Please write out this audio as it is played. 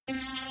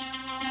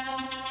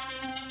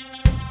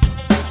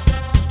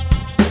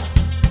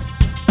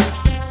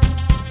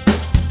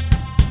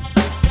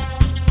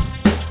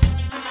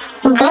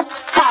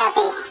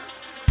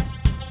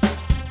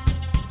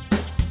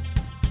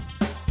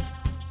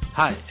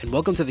Hi, and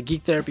welcome to the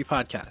Geek Therapy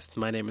Podcast.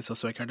 My name is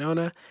Josue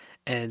Cardona,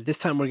 and this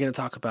time we're going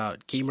to talk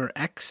about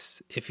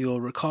GamerX. If you'll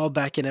recall,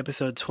 back in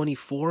episode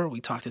 24, we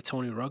talked to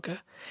Tony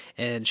Roca,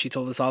 and she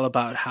told us all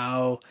about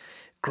how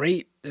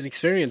great an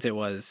experience it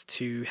was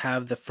to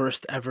have the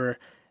first ever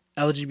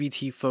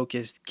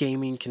LGBT-focused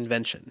gaming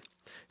convention.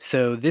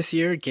 So this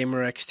year,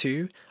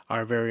 GamerX2,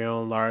 our very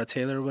own Lara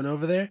Taylor went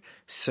over there.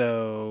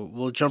 So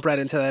we'll jump right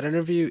into that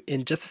interview.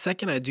 In just a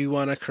second, I do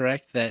want to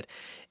correct that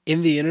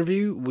in the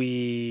interview,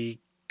 we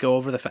go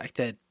over the fact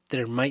that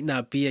there might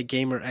not be a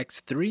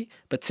GamerX3,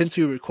 but since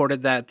we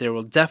recorded that, there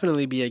will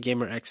definitely be a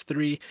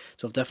GamerX3.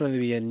 There'll definitely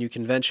be a new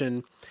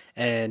convention,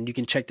 and you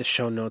can check the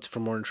show notes for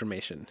more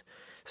information.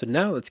 So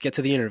now let's get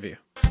to the interview.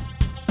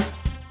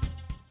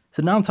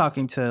 So now I'm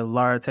talking to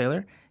Lara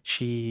Taylor.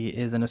 She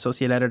is an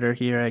associate editor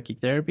here at Geek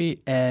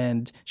Therapy,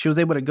 and she was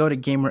able to go to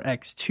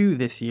GamerX2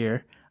 this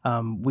year.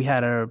 We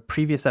had a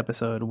previous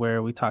episode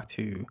where we talked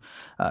to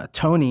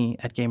Tony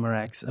at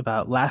GamerX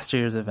about last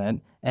year's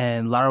event,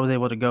 and Lara was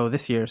able to go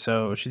this year,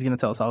 so she's going to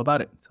tell us all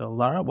about it. So,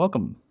 Lara,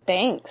 welcome.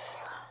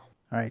 Thanks.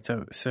 All right,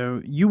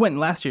 so you went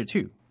last year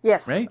too,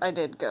 yes, right? I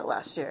did go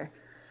last year.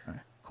 All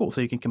right, cool,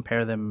 so you can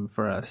compare them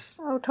for us.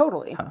 Oh,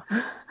 totally.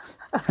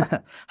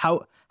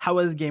 How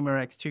was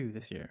GamerX2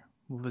 this year?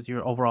 What was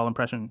your overall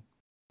impression?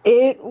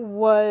 It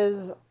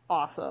was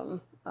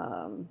awesome.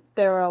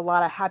 There were a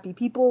lot of happy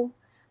people.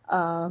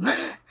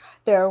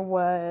 There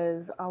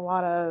was a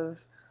lot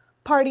of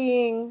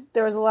partying.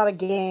 There was a lot of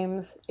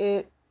games.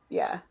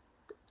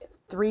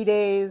 3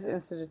 days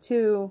instead of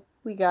 2.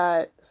 We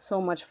got so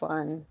much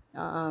fun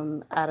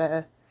out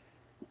of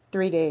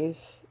 3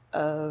 days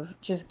of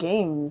just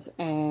games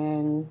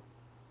and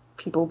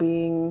people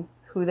being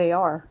who they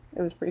are.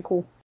 It was pretty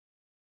cool.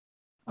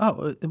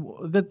 Oh, a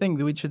good thing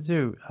that we should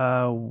do.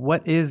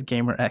 What is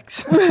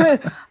GamerX?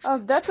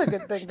 That's a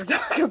good thing to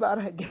talk about,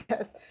 I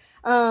guess.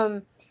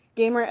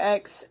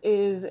 GamerX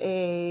is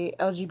a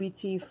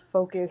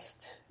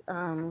LGBT-focused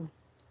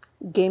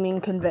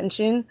gaming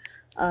convention,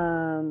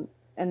 and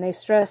they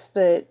stress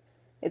that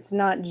it's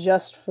not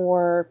just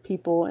for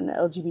people in the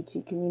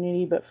LGBT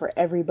community, but for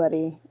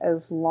everybody,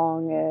 as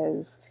long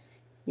as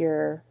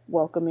you're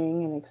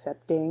welcoming and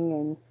accepting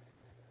and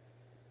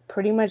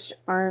pretty much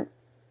aren't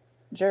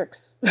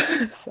jerks.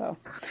 So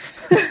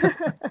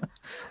a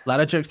lot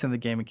of jerks in the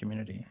gaming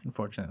community,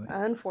 unfortunately.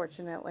 A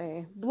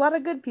lot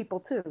of good people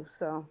too.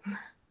 So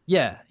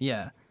yeah,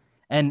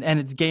 and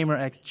it's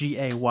GamerX,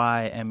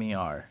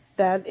 GAYMER.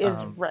 That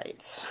is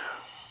right.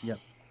 Yep.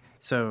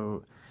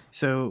 So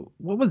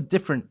what was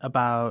different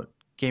about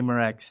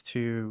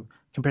GamerX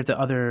compared to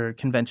other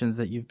conventions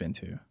that you've been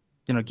to?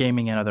 You know,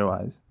 gaming and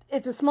otherwise.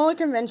 It's a smaller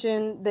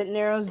convention that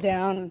narrows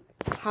down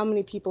how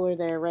many people are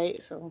there,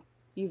 right? So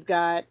you've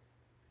got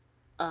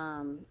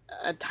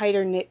a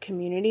tighter knit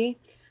community.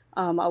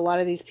 A lot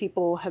of these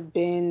people have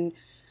been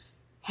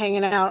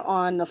hanging out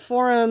on the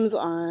forums,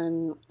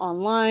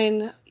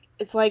 online.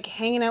 It's like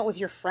hanging out with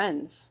your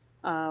friends,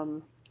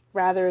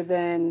 rather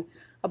than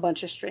a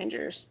bunch of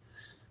strangers.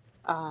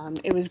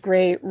 It was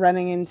great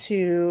running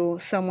into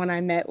someone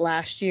I met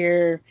last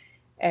year.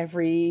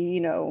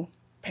 Every,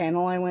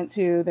 panel I went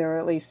to, there were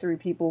at least 3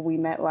 people we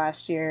met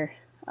last year,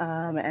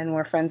 and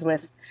we're friends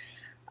with.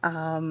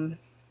 Other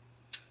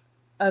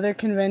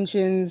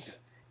conventions,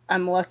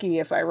 I'm lucky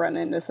if I run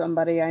into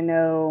somebody I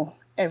know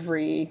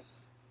every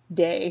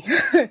day,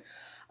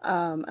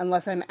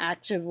 unless I'm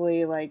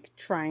actively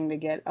trying to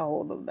get a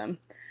hold of them.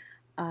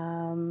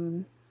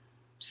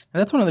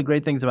 That's one of the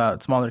great things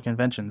about smaller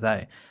conventions.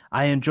 I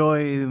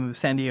enjoy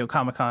San Diego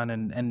Comic-Con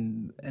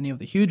and any of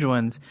the huge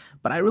ones,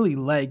 but I really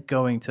like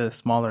going to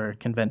smaller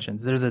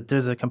conventions.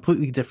 There's a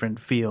completely different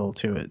feel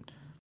to it.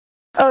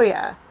 Oh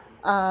yeah.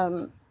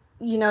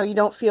 You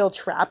don't feel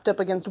trapped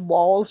up against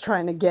walls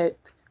trying to get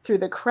through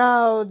the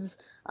crowds.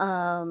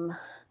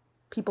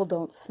 People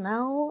don't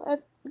smell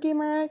at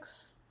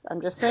GamerX. I'm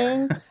just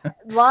saying. A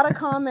lot of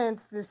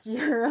comments this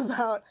year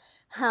about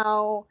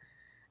how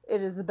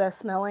it is the best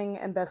smelling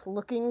and best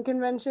looking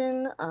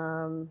convention.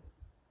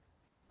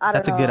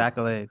 That's a good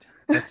accolade.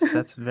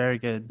 That's very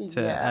good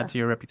to add to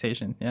your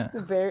reputation. Yeah.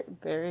 Very,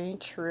 very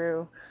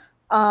true.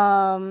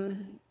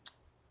 And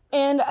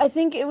I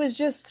think it was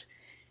just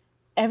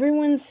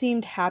everyone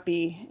seemed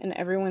happy and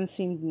everyone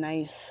seemed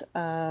nice.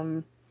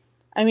 Going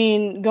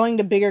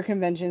to bigger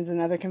conventions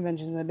and other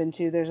conventions I've been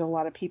to, there's a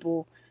lot of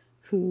people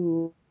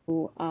who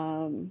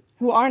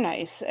are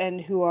nice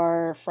and who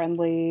are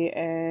friendly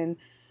and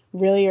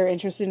really are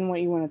interested in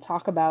what you want to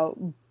talk about,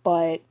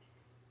 but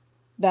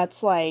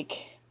that's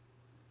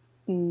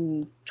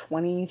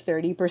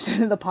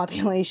 20-30% of the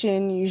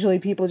population. Usually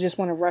people just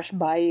want to rush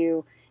by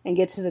you and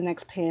get to the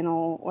next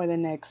panel or the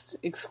next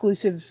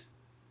exclusive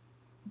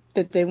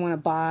that they want to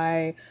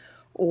buy,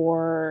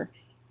 or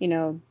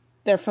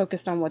they're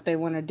focused on what they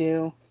want to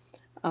do.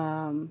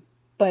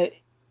 But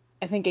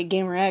I think at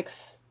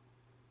GamerX,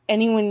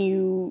 anyone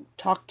you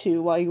talked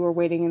to while you were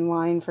waiting in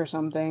line for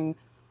something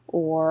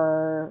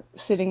or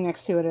sitting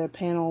next to it at a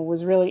panel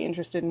was really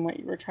interested in what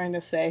you were trying to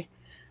say,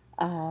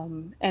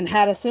 and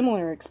had a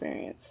similar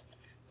experience.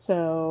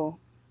 So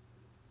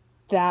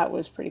that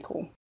was pretty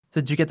cool.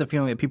 So did you get the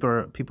feeling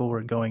that people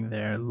were going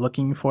there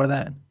looking for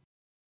that?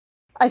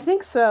 I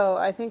think so.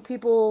 I think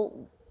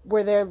people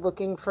were there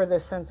looking for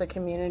this sense of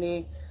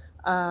community.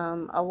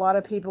 A lot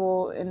of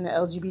people in the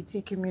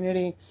LGBT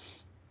community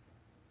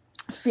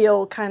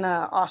feel kind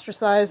of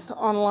ostracized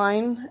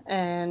online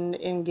and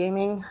in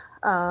gaming.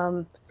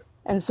 And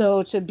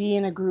so to be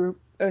in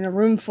a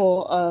room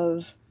full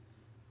of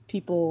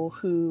people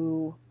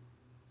who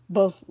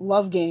both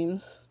love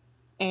games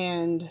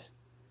and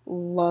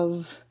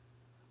love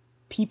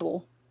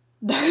people,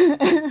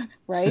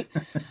 right?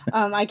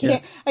 I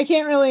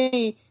can't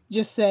really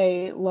just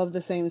say love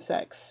the same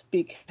sex,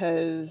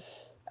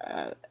 because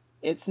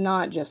it's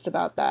not just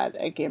about that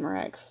at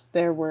GamerX.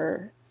 There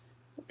were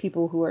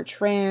people who are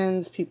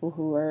trans, people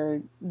who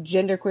are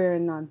genderqueer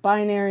and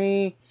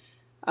non-binary.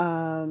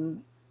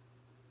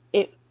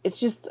 It's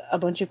just a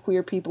bunch of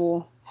queer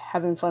people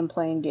having fun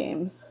playing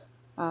games.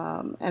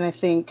 And I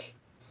think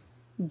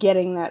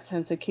getting that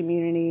sense of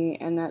community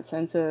and that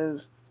sense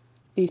of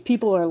these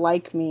people are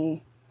like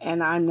me,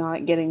 and I'm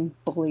not getting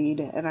bullied,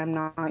 and I'm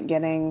not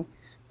getting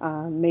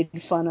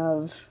made fun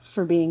of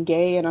for being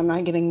gay, and I'm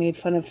not getting made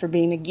fun of for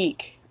being a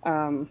geek.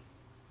 I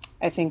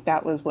think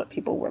that was what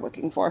people were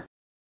looking for.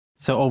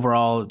 So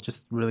overall,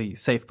 just really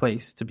safe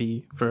place to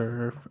be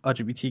for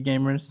LGBT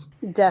gamers.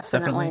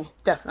 Definitely.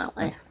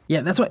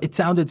 Yeah, that's what it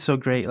sounded so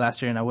great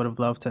last year, and I would have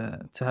loved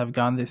to have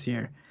gone this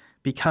year,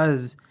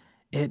 because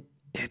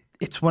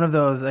it's one of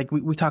those, like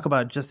we talk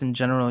about just in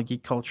general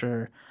geek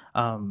culture,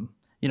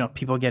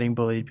 people getting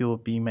bullied, people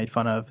being made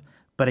fun of.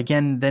 But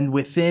again, then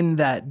within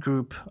that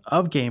group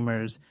of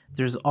gamers,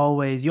 you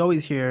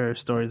always hear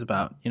stories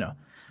about,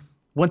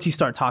 once you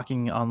start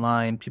talking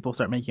online, people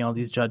start making all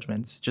these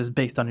judgments just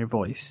based on your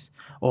voice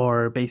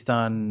or based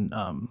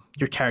on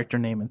your character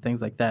name and things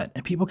like that.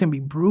 And people can be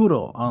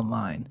brutal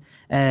online.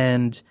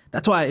 And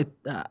that's why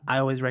I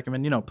always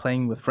recommend,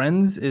 playing with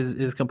friends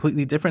is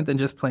completely different than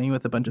just playing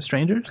with a bunch of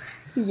strangers.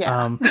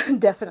 Yeah,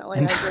 definitely.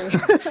 I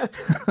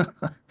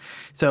agree.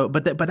 So,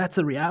 but that's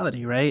the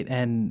reality, right?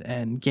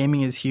 And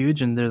gaming is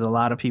huge, and there's a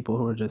lot of people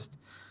who are just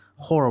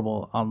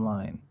horrible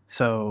online.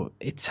 So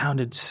it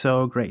sounded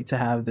so great to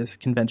have this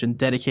convention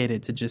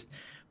dedicated to just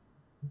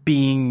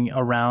being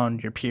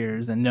around your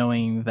peers and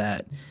knowing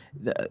that,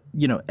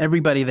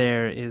 everybody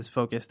there is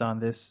focused on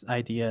this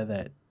idea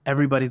that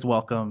everybody's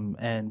welcome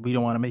and we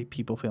don't want to make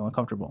people feel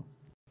uncomfortable.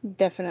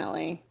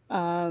 Definitely.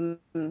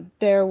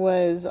 There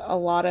was a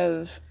lot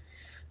of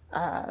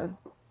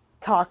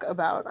talk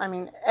about,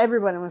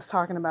 everyone was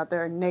talking about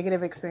their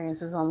negative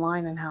experiences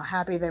online and how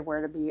happy they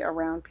were to be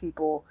around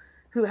people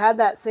who had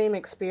that same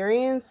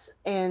experience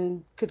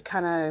and could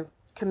kind of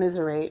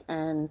commiserate,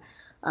 and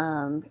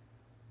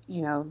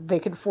they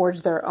could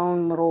forge their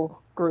own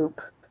little group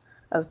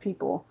of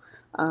people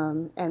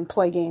and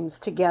play games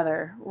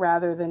together,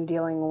 rather than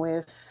dealing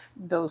with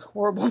those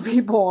horrible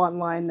people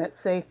online that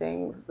say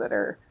things that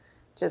are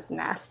just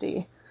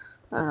nasty.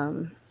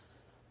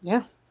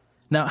 Yeah.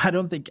 Now, I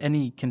don't think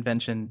any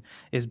convention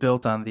is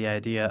built on the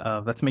idea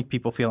of let's make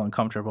people feel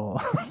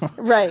uncomfortable.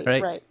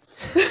 Right.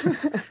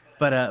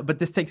 But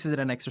this takes it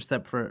an extra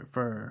step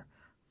for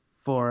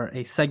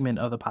a segment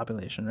of the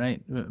population,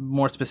 right?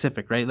 More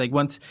specific, right? Like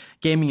once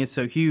gaming is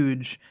so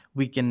huge,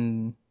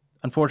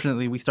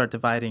 unfortunately, we start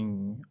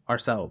dividing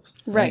ourselves.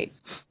 Right.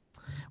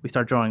 We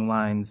start drawing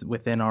lines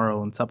within our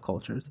own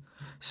subcultures.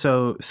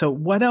 So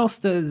what else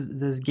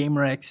does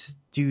GamerX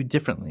do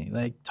differently?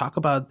 Like, talk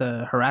about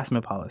the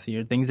harassment policy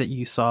or things that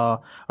you saw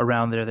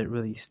around there that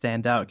really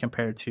stand out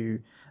compared to,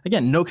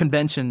 again, no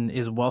convention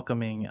is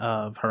welcoming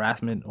of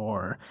harassment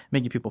or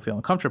making people feel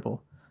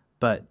uncomfortable.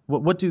 But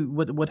what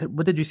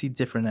did you see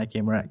different at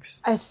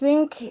GamerX? I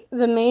think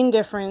the main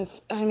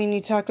difference,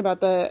 you talked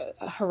about the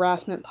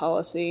harassment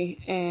policy,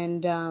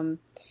 and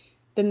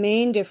the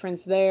main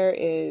difference there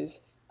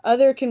is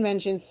other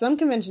conventions, some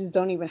conventions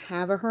don't even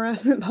have a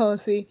harassment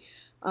policy.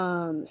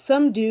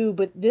 Some do,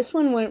 but this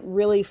one went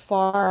really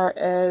far,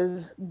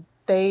 as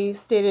they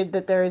stated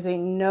that there is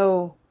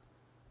the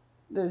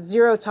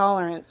zero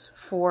tolerance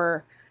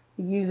for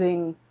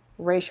using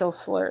racial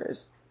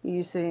slurs,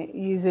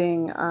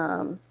 using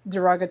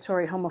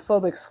derogatory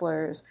homophobic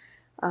slurs.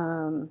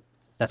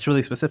 That's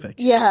really specific.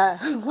 Yeah,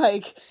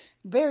 like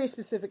very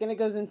specific. And it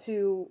goes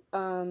into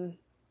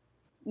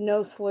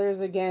no slurs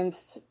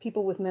against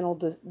people with mental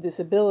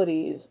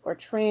disabilities or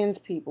trans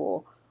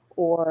people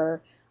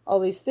or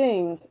all these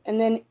things. And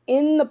then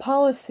in the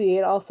policy,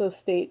 it also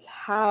states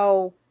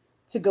how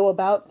to go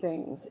about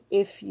things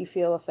if you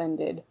feel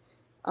offended.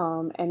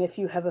 And if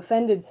you have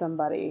offended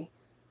somebody,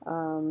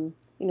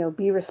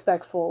 be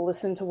respectful,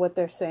 listen to what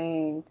they're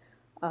saying,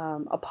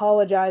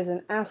 apologize,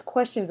 and ask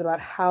questions about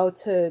how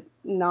to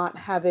not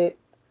have it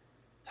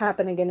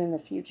happen again in the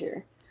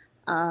future.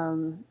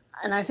 And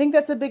I think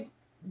that's a big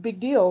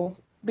deal,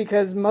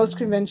 because most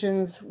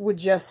conventions would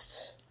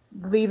just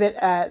leave it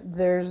at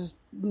there's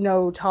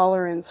no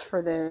tolerance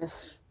for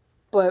this,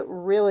 but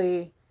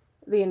really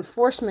the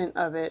enforcement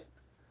of it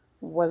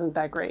wasn't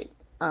that great.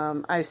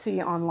 I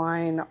see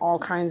online all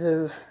kinds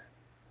of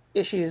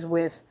issues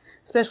with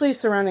especially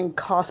surrounding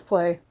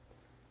cosplay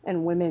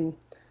and women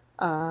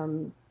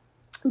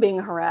being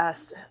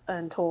harassed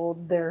and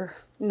told they're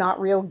not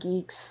real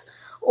geeks,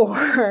 or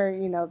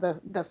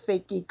the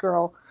fake geek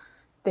girl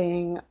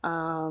thing,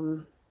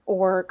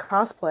 or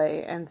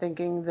cosplay and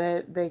thinking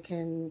that they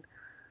can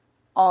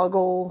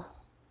ogle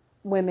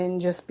women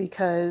just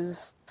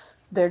because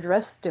they're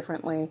dressed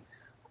differently.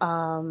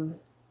 And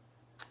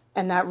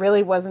that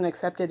really wasn't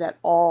accepted at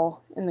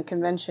all in the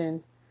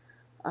convention.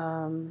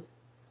 And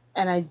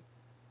I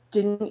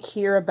didn't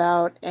hear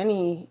about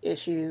any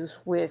issues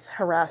with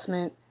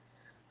harassment.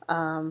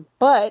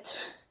 But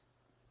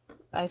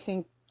I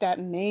think that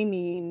may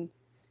mean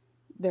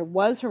there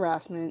was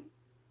harassment,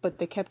 but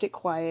they kept it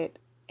quiet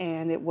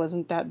and it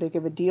wasn't that big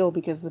of a deal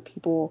because the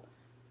people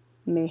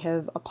may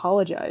have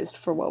apologized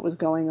for what was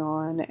going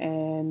on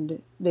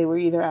and they were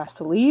either asked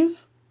to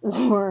leave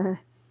or,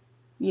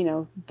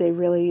 they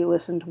really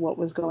listened to what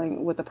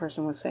the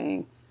person was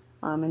saying,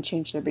 and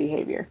changed their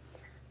behavior.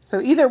 So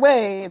either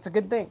way, it's a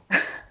good thing.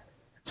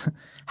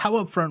 How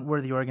upfront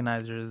were the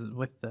organizers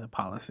with the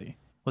policy?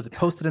 Was it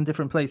posted in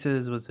different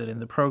places? Was it in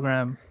the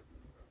program?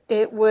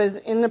 It was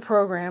in the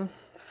program,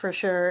 for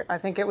sure. I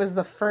think it was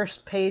the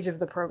first page of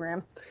the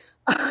program.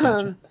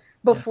 Gotcha.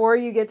 Before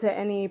you get to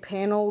any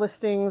panel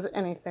listings,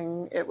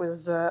 anything, it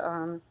was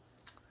the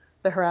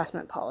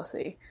harassment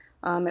policy.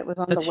 It was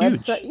on the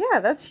website. Huge. Yeah,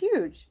 that's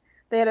huge.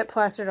 They had it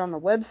plastered on the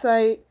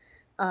website.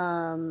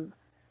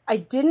 I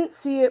didn't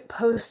see it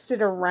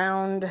posted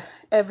around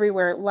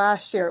everywhere.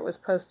 Last year it was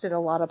posted a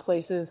lot of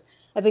places.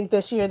 I think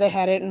this year they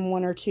had it in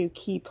one or two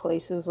key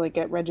places, like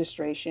at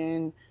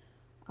registration.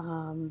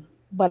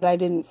 But I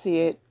didn't see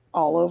it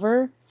all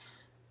over.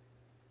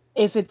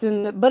 If it's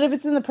in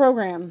the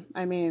program,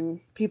 I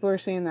mean, people are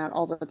seeing that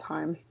all the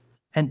time.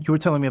 And you were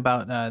telling me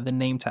about the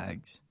name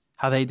tags,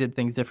 how they did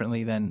things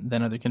differently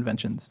than other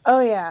conventions. Oh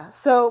yeah.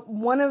 So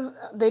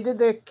they did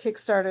their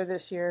Kickstarter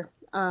this year.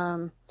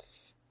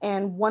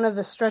 And one of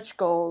the stretch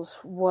goals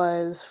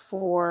was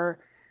for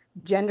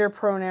gender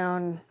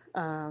pronoun,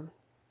 an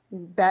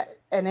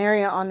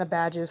area on the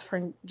badges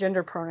for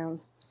gender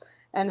pronouns.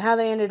 And how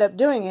they ended up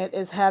doing it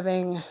is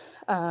having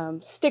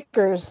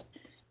stickers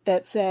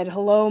that said,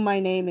 "Hello, my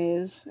name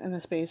is," and a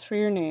space for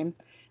your name.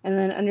 And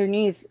then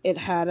underneath it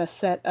had a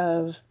set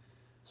of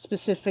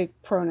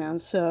specific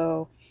pronouns.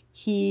 So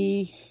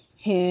he,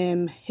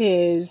 him,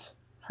 his,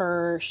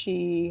 her,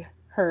 she,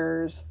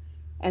 hers.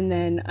 And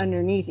then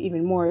underneath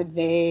even more,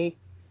 they,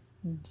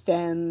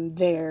 them,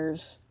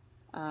 theirs.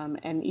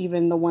 And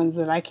even the ones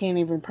that I can't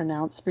even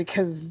pronounce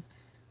because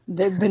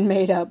they've been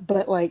made up,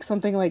 but like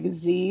something like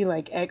Z,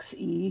 like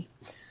XE.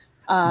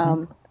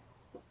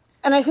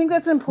 And I think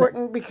that's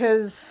important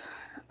because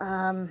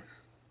a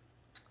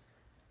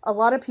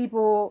lot of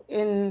people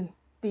in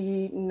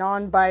the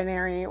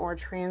non-binary or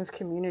trans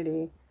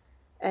community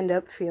end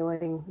up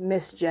feeling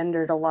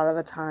misgendered a lot of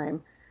the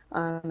time.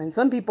 And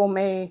some people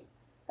may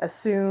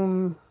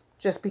assume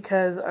just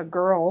because a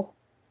girl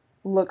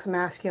looks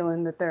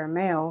masculine that they're a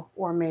male,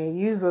 or may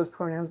use those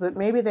pronouns, but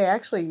maybe they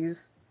actually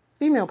use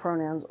female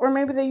pronouns, or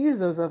maybe they use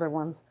those other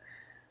ones.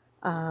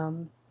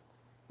 And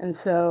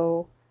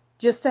so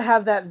just to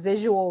have that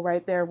visual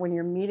right there when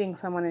you're meeting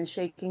someone and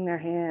shaking their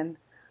hand,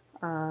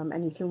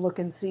 and you can look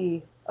and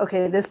see,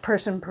 okay, this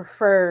person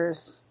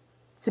prefers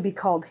to be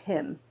called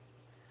him.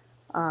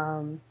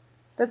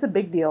 That's a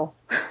big deal.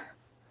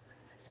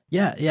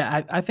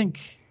 Yeah. I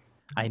think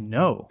I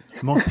know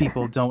most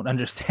people don't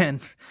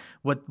understand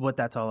what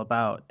that's all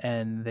about,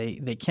 and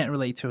they can't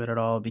relate to it at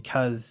all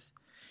because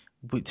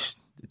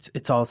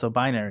it's also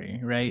binary,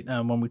 right?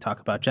 When we talk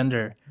about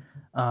gender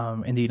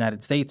in the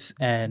United States,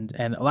 and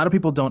a lot of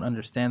people don't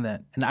understand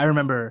that. And I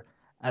remember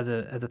as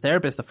a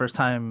therapist, the first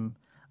time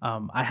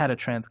I had a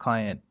trans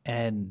client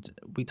and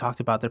we talked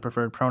about their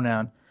preferred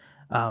pronoun.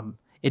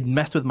 It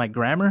messed with my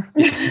grammar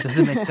because it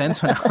doesn't make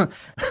sense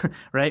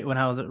right? When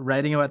I was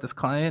writing about this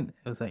client,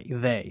 it was like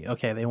they.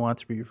 Okay, they want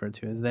to be referred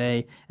to as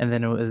they, and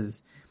then it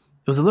was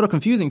a little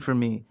confusing for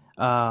me.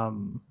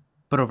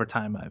 But over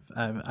time,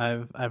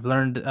 I've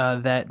learned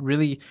that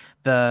really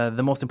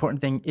the most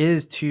important thing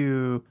is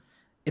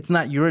it's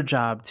not your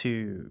job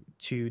to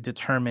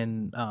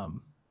determine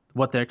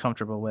what they're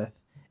comfortable with.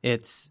 You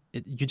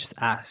just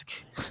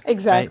ask.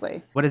 Exactly.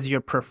 Right? What is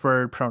your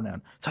preferred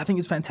pronoun? So I think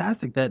it's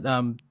fantastic that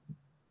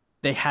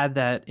they had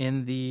that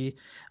in the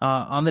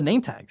on the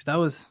name tags. That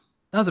was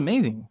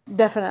amazing.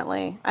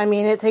 Definitely. I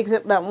mean, it takes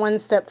it that one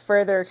step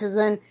further, because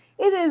then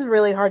it is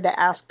really hard to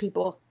ask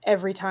people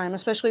every time,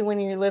 especially when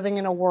you're living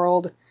in a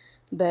world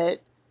that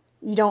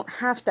you don't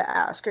have to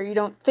ask or you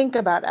don't think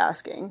about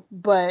asking.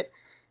 But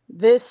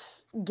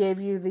this gave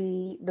you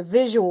the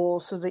visual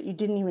so that you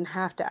didn't even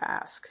have to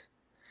ask.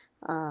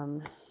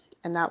 And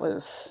that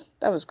was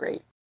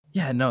great.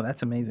 Yeah, no,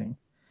 that's amazing.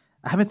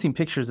 I haven't seen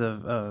pictures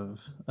of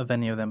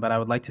any of them, but I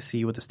would like to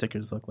see what the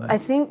stickers look like. I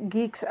think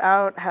Geeks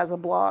Out has a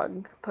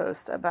blog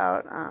post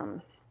about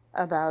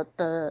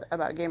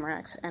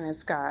GamerX, and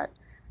it's got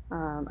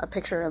a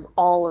picture of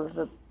all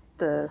of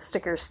the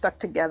stickers stuck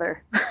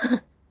together,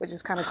 which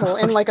is kind of cool,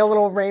 in like a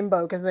little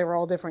rainbow because they were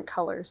all different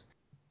colors.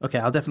 Okay,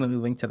 I'll definitely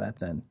link to that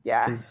then.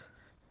 Yeah. Because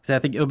I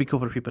think it'll be cool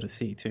for people to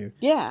see too.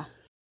 Yeah.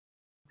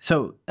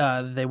 So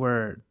they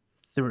were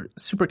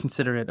super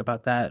considerate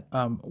about that.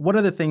 What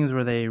other things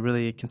were they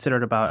really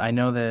considerate about? I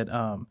know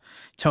that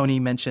Tony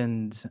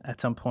mentioned at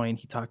some point,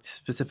 he talked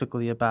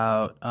specifically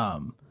about,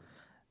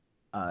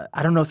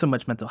 I don't know so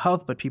much mental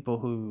health, but people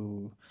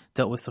who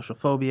dealt with social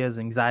phobias,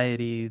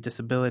 anxieties,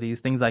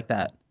 disabilities, things like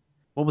that.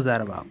 What was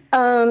that about?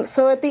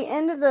 So at the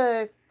end of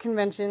the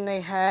convention,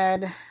 they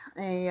had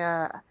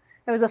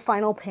it was a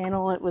final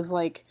panel. It was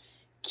like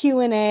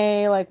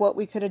Q&A, like what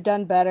we could have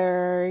done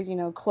better, you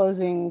know,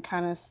 closing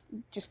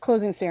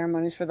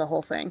ceremonies for the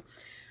whole thing.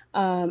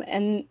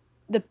 And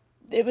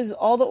it was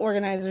all the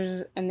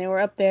organizers, and they were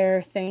up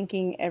there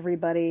thanking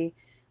everybody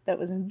that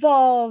was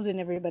involved and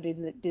everybody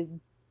that did,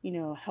 you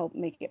know, help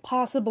make it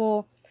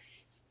possible.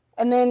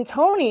 And then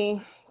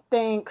Tony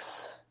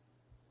thanks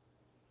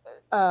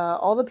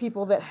all the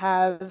people that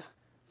have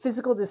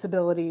physical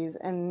disabilities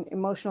and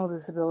emotional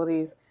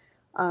disabilities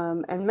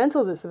and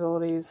mental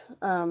disabilities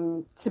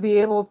to be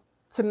able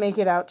to make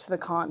it out to the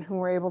con, who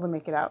were able to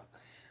make it out.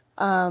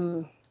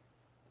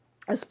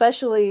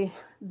 Especially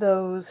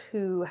those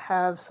who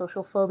have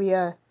social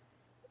phobia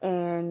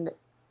and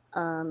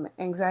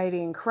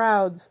anxiety in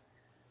crowds.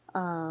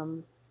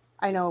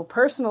 I know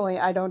personally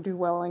I don't do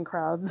well in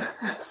crowds,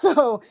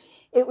 so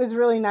it was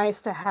really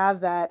nice to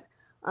have that.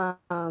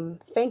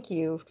 Thank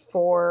you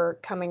for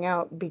coming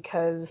out,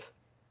 because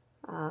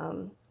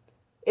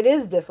it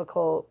is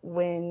difficult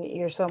when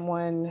you're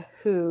someone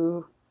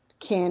who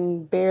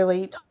can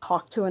barely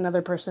talk to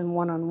another person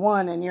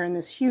one-on-one, and you're in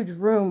this huge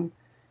room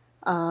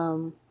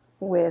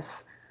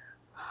with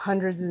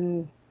hundreds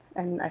and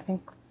I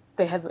think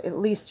they had at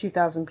least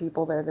 2,000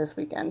 people there this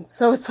weekend.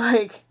 So it's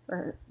like,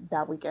 or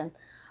that weekend.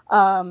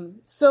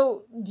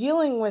 So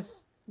dealing with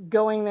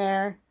going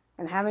there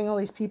and having all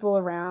these people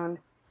around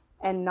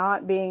and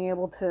not being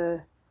able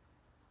to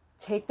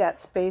take that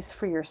space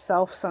for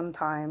yourself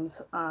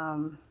sometimes,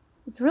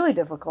 it's really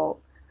difficult.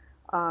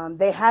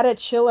 They had a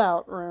chill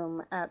out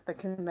room at the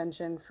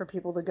convention for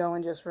people to go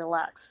and just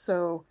relax.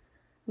 So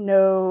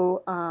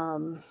no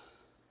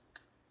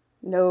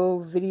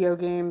video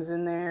games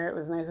in there. It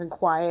was nice and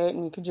quiet,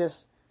 and you could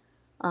just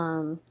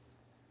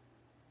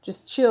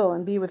chill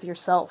and be with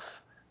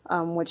yourself,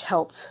 which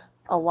helped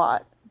a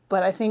lot.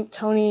 But I think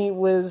Tony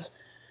was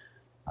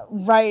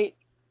right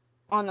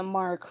on the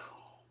mark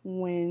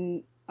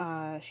when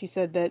she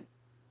said that,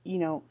 you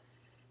know,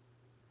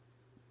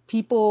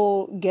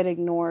 people get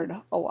ignored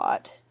a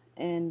lot,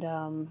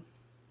 and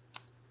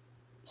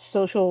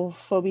social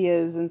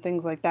phobias and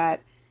things like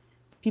that,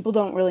 people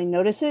don't really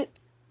notice it.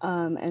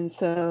 And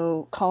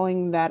so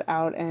calling that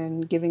out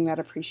and giving that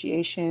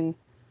appreciation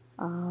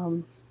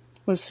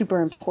was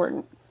super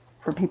important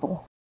for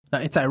people. Now,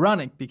 it's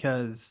ironic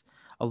because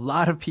a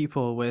lot of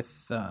people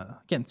with,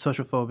 again,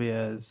 social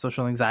phobias,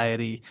 social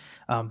anxiety,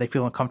 they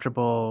feel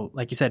uncomfortable,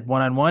 like you said,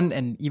 one-on-one,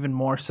 and even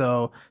more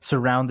so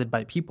surrounded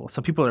by people.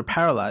 Some people are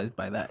paralyzed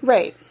by that.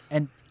 Right.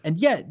 And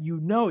yet,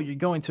 you know, you're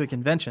going to a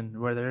convention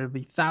where there will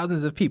be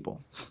thousands of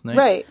people.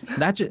 Right.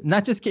 Not just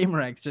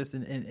GamerX, just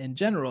in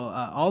general.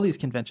 All these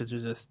conventions are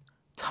just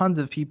tons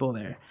of people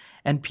there.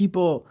 And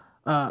people,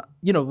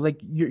 you know, like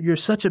you're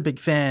such a big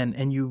fan,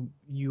 and you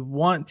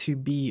want to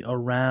be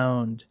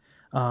around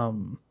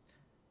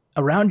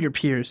your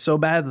peers so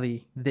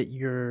badly that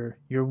you're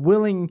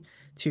willing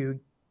to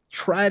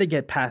try to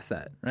get past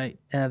that, right?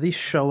 And at least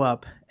show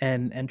up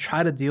and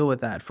try to deal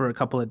with that for a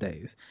couple of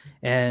days.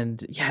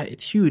 And yeah,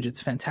 it's huge.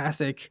 It's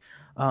fantastic.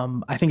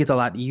 I think it's a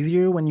lot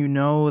easier when you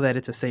know that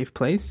it's a safe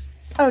place.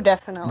 Oh,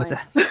 definitely.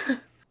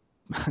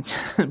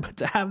 But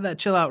to have that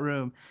chill out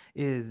room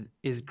is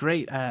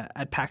great.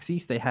 At PAX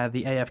East, they had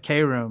the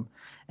AFK room,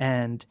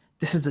 and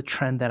this is a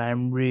trend that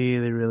I'm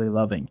really, really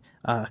loving,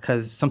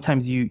 because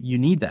sometimes you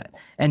need that,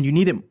 and you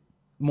need it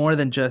more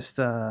than just,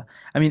 I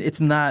mean, it's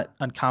not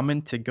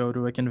uncommon to go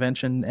to a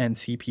convention and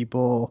see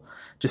people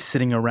just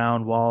sitting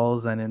around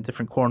walls and in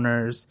different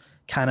corners,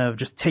 kind of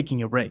just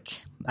taking a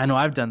break. I know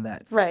I've done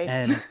that. Right.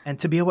 And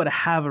to be able to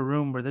have a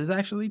room where there's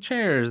actually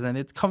chairs and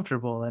it's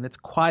comfortable and it's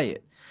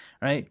quiet,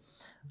 right?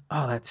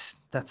 Oh,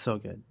 that's so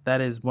good.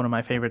 That is one of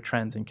my favorite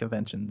trends in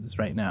conventions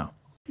right now.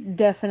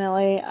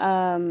 Definitely.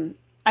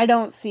 I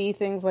don't see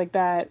things like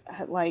that.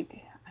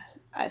 Like,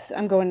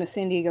 I'm going to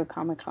San Diego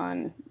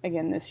Comic-Con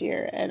again this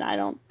year, and I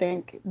don't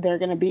think they're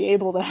going to be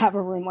able to have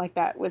a room like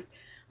that with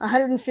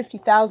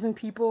 150,000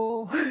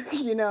 people,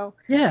 you know.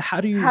 Yeah,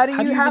 how do you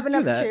have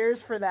enough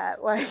chairs for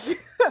that? Like,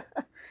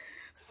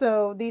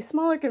 so these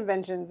smaller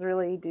conventions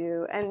really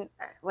do. And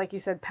like you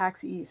said,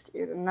 PAX East,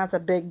 and that's a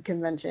big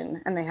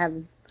convention, and they have,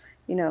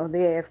 you know, the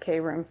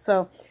AFK room.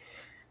 So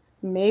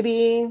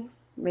maybe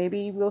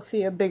we'll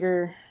see a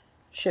bigger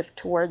shift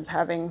towards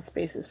having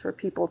spaces for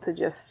people to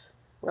just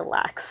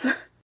relax.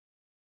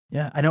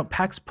 Yeah, I know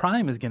PAX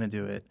Prime is going to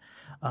do it.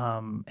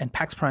 And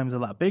PAX Prime is a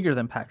lot bigger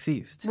than PAX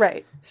East.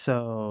 Right.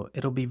 So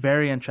it'll be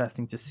very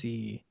interesting to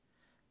see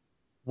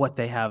what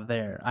they have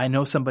there. I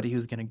know somebody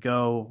who's going to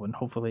go and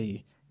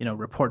hopefully,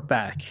 report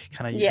back,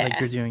 kind of like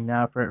you're doing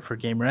now for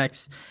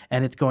GamerX,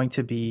 and it's going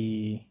to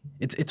be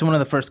it's one of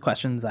the first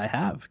questions I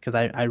have, because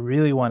I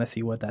really want to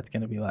see what that's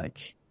going to be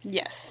like.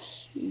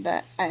 Yes,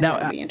 that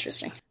would be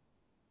interesting.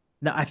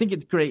 Now, I think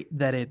it's great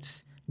that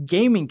it's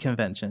gaming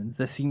conventions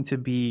that seem to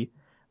be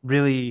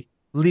really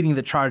leading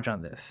the charge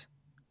on this,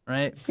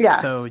 right? Yeah.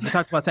 So you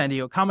talked about San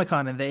Diego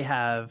Comic-Con, and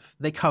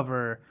they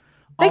cover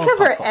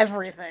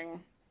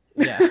everything.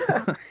 Yeah.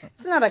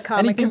 It's not a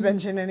comic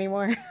convention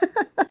anymore.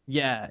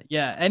 Yeah.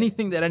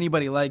 Anything that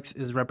anybody likes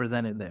is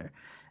represented there.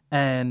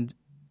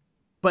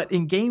 But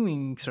in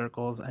gaming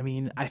circles, I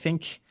mean, I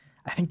think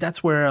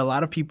that's where a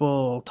lot of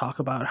people talk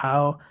about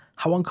how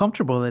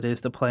uncomfortable it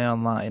is to play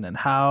online, and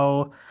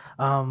how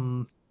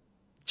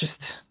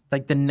just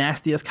like the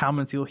nastiest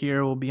comments you'll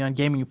hear will be on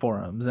gaming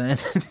forums and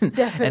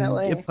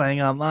and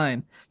playing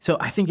online. So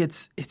I think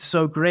it's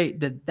so great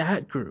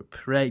that group,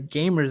 right,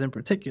 gamers in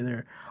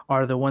particular,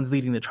 are the ones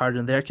leading the charge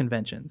in their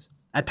conventions.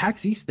 At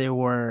PAX East, there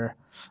were,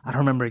 I don't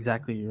remember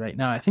exactly right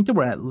now, I think there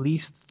were at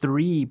least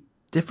 3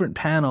 different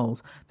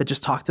panels that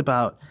just talked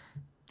about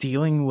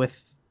dealing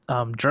with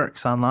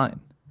jerks online,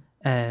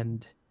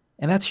 and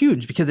that's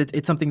huge, because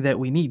it's something that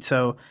we need.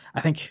 So I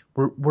think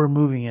we're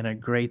moving in a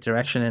great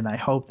direction, and I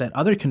hope that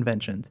other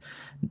conventions,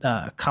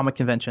 comic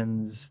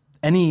conventions,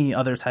 any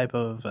other type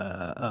of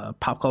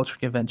pop culture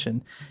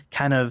convention,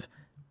 kind of,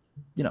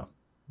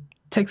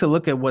 takes a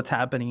look at what's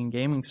happening in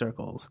gaming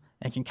circles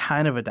and can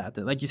kind of adapt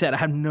it. Like you said, I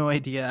have no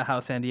idea how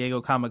San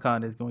Diego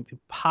Comic-Con is going to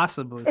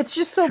possibly it's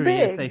just so create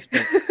big. a safe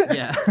space.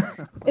 Yeah.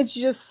 It's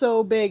just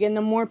so big, and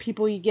the more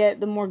people you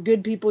get, the more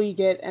good people you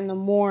get, and the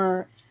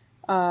more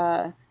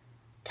kind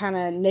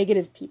of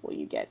negative people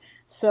you get.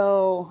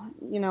 So,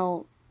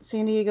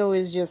 San Diego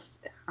is just,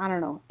 I don't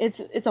know,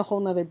 it's a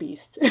whole nother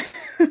beast.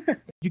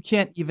 You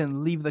can't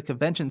even leave the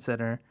convention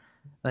center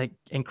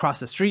and cross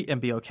the street and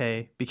be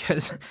okay,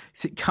 because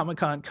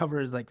Comic-Con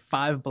covers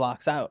 5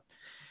 blocks out.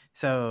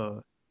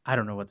 So I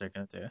don't know what they're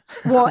going to do.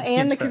 Well,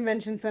 and the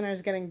convention center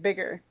is getting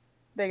bigger.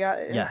 They got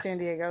it in San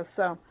Diego.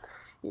 So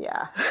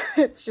yeah,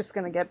 it's just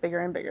going to get bigger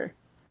and bigger.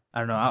 I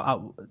don't know.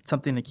 I'll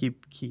something to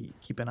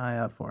keep an eye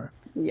out for.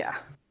 Yeah.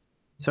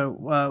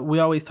 So we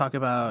always talk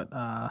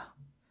about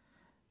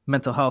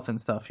mental health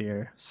and stuff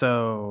here.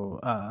 So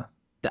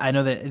I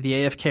know that the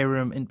AFK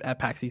room at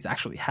PAX East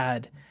actually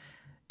had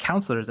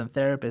counselors and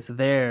therapists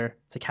there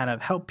to kind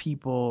of help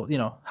people,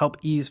 help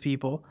ease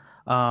people.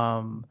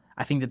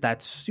 I think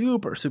that's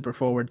super, super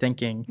forward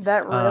thinking.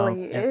 That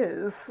really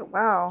is.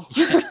 Wow.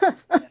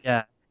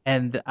 Yeah.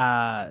 And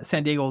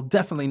San Diego will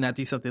definitely not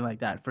do something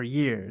like that for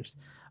years.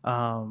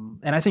 And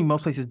I think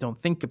most places don't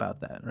think about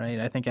that, right?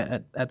 I think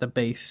at the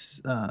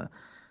base, at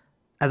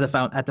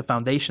the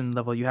foundation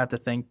level, you have to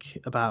think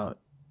about,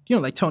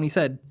 like Tony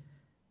said,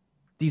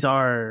 these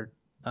are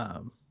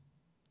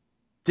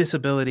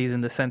disabilities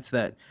in the sense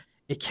that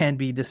it can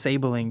be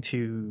disabling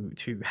to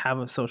have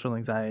a social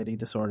anxiety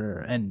disorder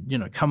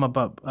and come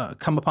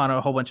upon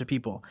a whole bunch of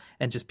people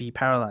and just be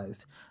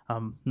paralyzed.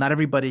 Not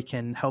everybody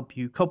can help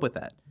you cope with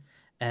that,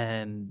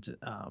 and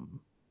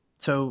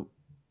so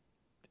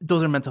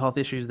those are mental health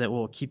issues that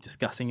we'll keep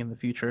discussing in the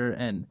future.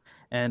 And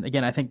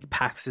again, I think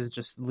PAX is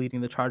just leading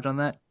the charge on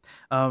that.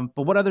 But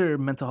what other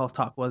mental health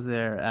talk was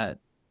there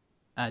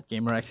at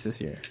GamerX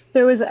this year?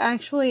 There was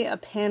actually a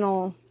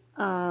panel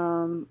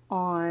on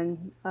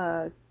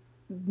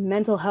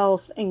mental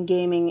health and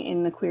gaming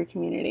in the queer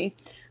community.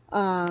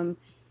 And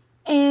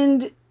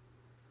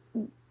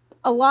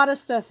a lot of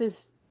stuff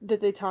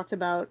that they talked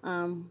about.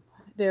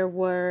 There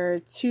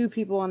were 2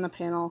 people on the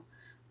panel.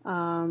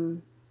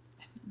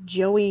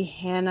 Joey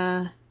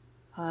Hanna,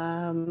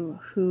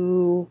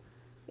 who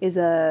is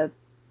a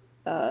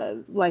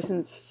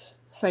licensed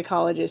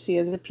psychologist. He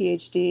has a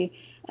PhD,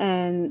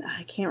 and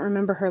I can't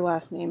remember her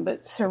last name,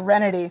 but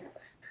Serenity,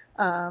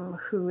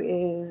 who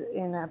is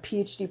in a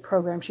PhD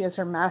program. She has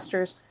her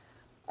master's,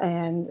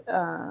 and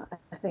I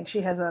think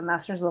she has a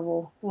master's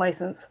level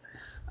license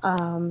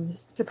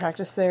to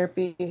practice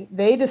therapy.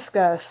 They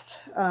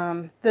discussed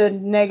the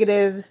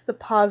negatives, the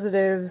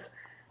positives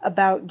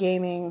about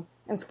gaming,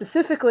 and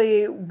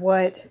specifically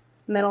what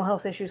mental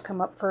health issues come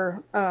up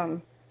for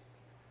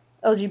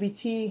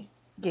LGBT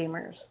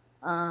gamers.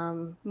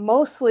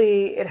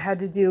 Mostly it had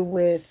to do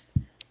with,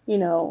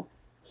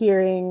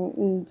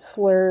 hearing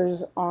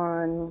slurs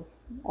online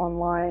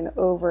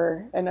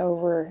over and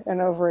over and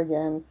over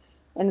again,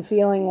 and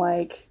feeling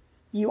like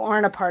you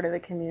aren't a part of the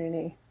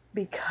community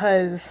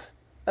because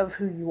of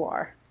who you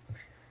are.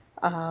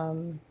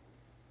 And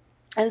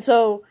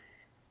so,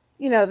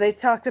 they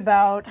talked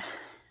about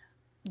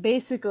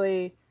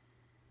basically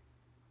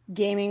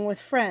gaming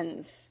with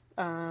friends,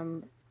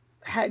 going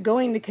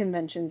to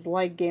conventions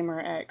like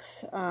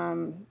GamerX,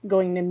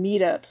 going to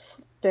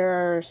meetups.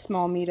 There are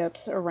small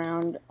meetups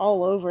around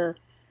all over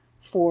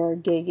for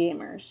gay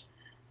gamers.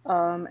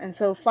 And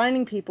so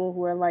finding people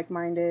who are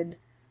like-minded,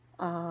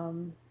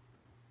 and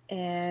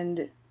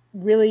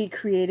really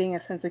creating a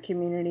sense of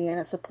community and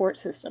a support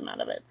system out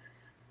of it.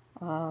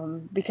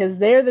 Because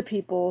they're the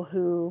people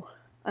who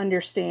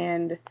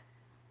understand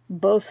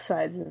both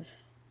sides of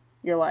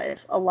your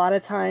life. A lot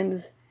of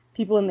times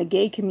people in the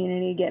gay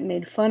community get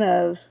made fun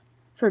of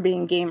for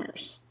being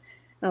gamers.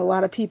 And a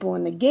lot of people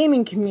in the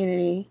gaming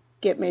community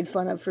get made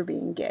fun of for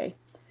being gay.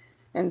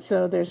 And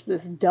so there's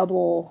this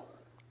double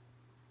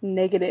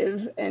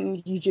negative,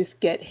 and you just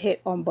get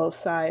hit on both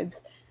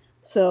sides.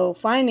 So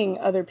finding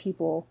other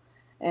people,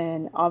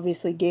 and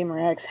obviously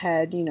GamerX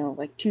had,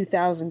 like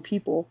 2,000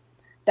 people.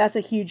 That's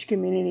a huge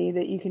community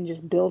that you can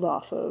just build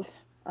off of.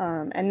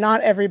 And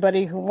not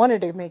everybody who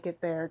wanted to make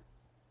it there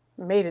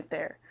made it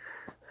there.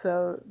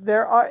 So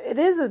it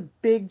is a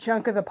big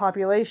chunk of the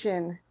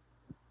population.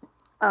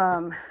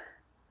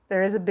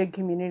 There is a big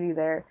community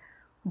there,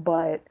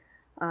 but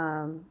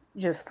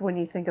just when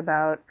you think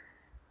about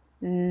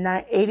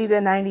 80 to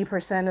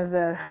 90% of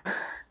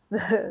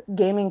the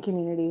gaming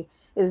community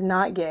is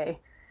not gay,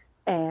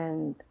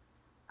 and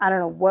I don't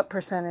know what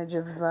percentage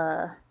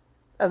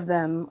of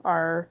them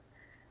are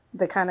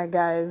the kind of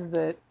guys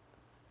that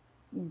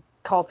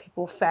call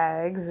people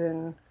fags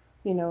and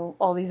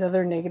all these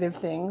other negative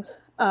things.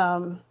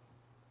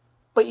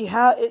 But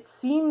it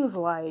seems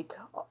like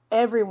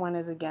everyone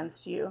is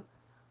against you,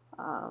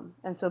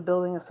 and so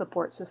building a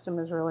support system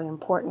is really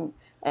important,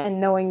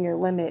 and knowing your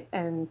limit,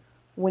 and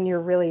when you're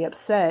really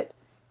upset,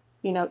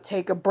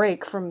 take a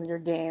break from your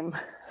game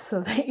so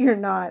that you're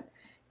not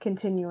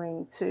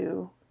continuing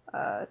to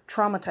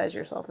traumatize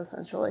yourself,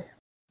 essentially.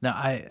 No,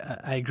 I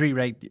agree,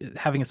 right?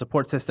 Having a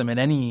support system in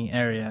any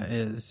area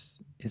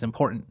is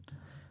important.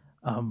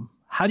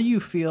 How do you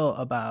feel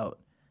about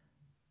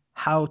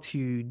how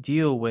to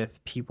deal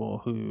with people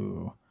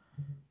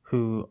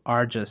who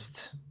are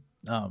just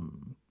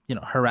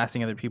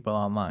harassing other people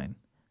online?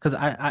 Because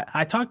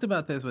I talked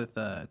about this with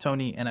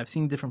Tony, and I've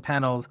seen different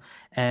panels,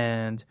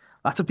 and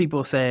lots of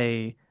people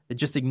say that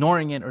just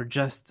ignoring it or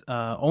just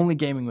only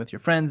gaming with your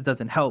friends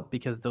doesn't help,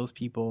 because those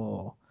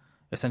people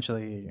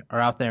essentially are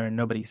out there and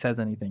nobody says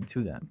anything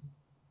to them.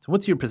 So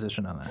what's your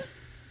position on that?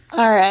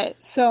 All right.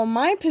 So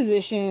my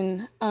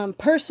position,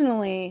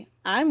 personally,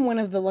 I'm one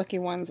of the lucky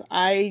ones.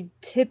 I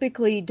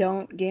typically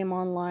don't game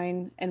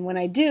online, and when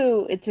I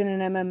do, it's in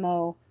an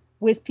MMO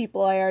with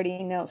people I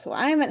already know. So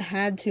I haven't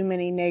had too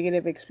many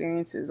negative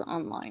experiences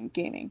online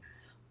gaming,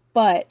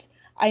 but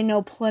I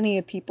know plenty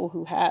of people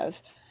who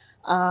have.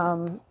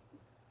 And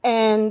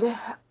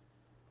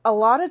a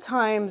lot of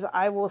times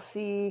I will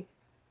see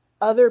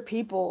other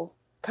people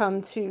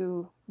come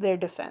to their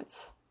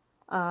defense.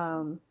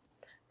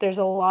 There's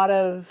a lot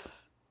of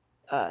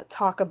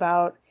talk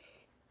about,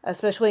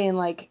 especially in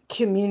like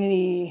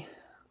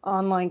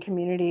online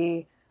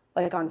community,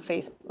 like on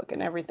Facebook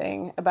and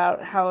everything,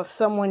 about how if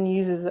someone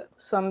uses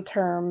some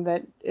term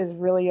that is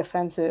really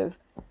offensive,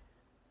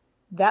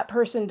 that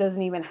person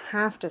doesn't even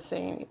have to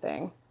say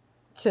anything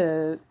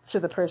to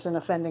the person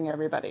offending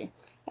everybody.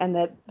 And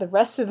that the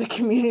rest of the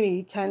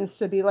community tends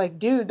to be like,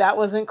 dude, that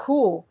wasn't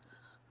cool.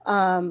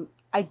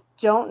 I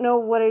don't know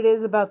what it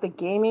is about the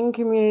gaming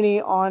community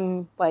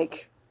on,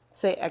 like,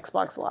 say,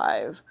 Xbox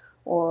Live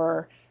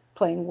or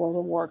playing World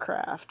of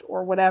Warcraft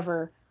or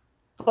whatever,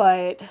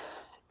 but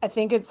I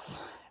think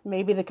it's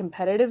maybe the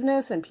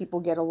competitiveness, and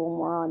people get a little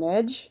more on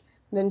edge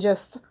than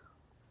just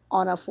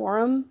on a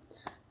forum.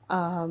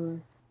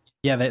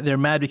 Yeah, they're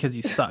mad because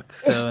you suck.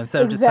 So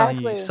instead of just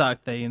telling you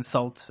suck, they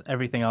insult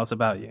everything else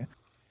about you.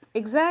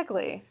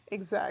 Exactly.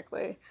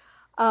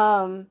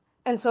 And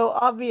so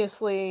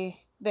obviously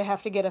they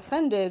have to get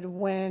offended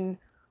when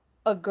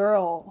a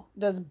girl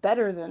does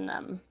better than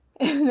them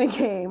in the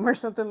game or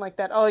something like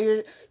that. Oh,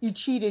 you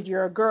cheated,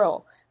 you're a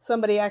girl.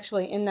 Somebody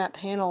actually in that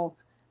panel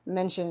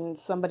mentioned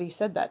somebody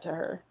said that to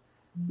her.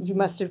 You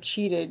must have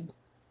cheated.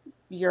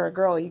 You're a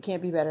girl. You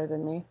can't be better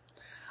than me.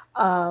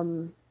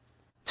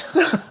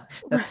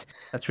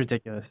 That's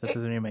ridiculous. That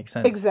doesn't even make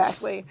sense.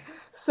 Exactly.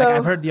 So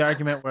I've heard the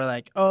argument where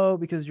like, oh,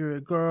 because you're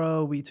a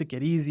girl, we took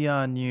it easy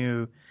on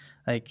you.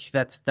 Like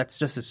that's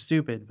just as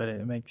stupid, but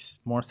it makes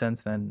more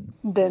sense than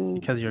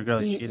because you're a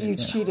girl, you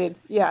cheated.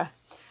 Yeah.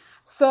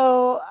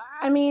 So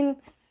I mean,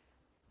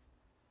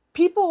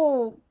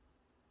 people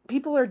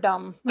are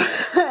dumb,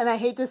 and I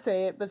hate to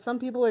say it, but some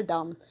people are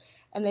dumb,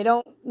 and they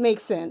don't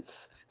make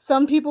sense.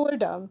 Some people are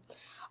dumb,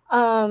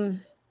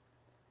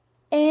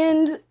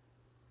 and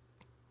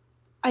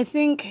I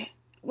think,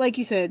 like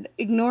you said,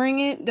 ignoring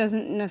it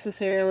doesn't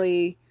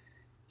necessarily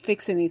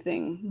fix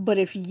anything. But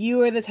if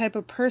you are the type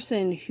of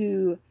person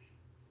who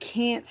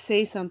can't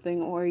say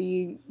something, or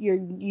you're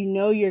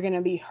going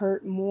to be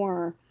hurt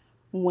more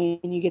when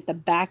you get the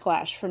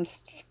backlash from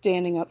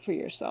standing up for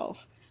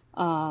yourself.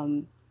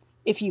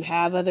 If you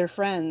have other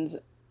friends,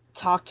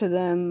 talk to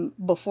them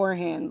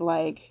beforehand,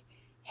 like,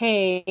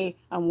 hey,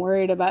 I'm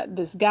worried about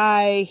this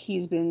guy.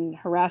 He's been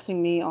harassing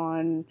me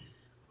on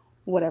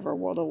whatever,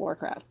 World of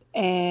Warcraft.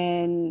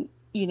 And,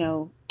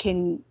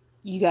 can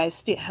you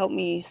guys help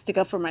me stick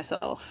up for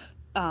myself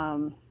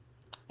and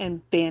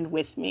band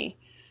with me?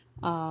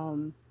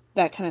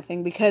 That kind of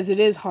thing, because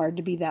it is hard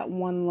to be that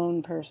one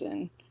lone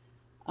person.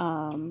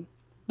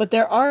 But But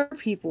there are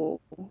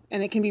people,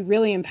 and it can be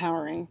really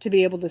empowering to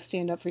be able to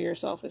stand up for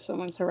yourself if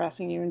someone's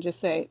harassing you and just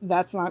say,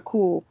 that's not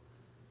cool.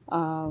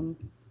 And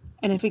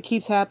if it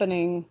keeps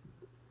happening,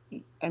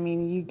 I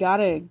mean, you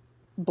gotta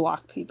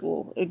block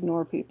people,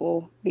 ignore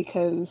people,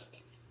 because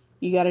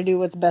you gotta do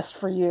what's best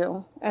for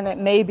you. And it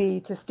may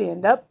be to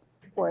stand up,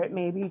 or it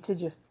may be to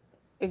just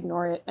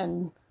ignore it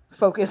and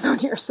focus on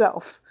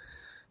yourself.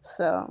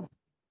 So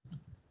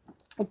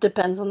it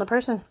depends on the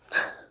person.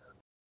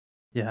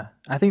 Yeah,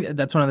 I think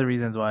that's one of the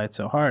reasons why it's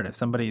so hard. If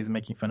somebody is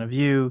making fun of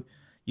you,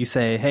 you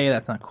say, hey,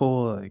 that's not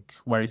cool. Like,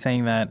 why are you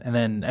saying that? And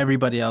then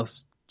everybody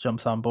else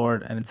jumps on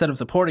board. And instead of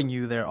supporting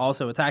you, they're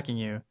also attacking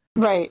you.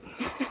 Right.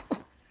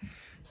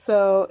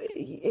 So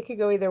it could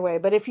go either way.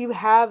 But if you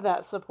have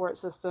that support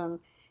system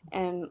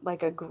and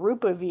like a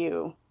group of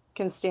you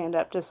can stand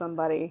up to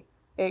somebody,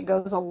 it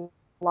goes a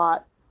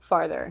lot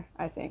farther,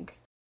 I think.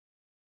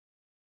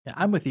 Yeah,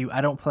 I'm with you.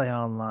 I don't play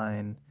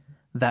online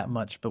that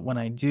much, but when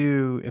I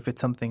do, if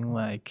it's something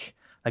like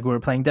we were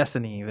playing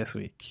Destiny this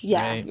week,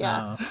 yeah, right?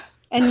 Yeah.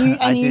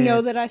 And you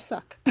know that I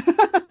suck.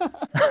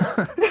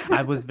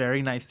 I was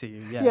very nice to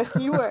you. Yeah. Yes,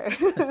 you were.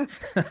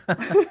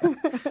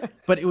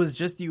 But it was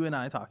just you and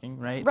I talking,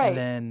 right? Right.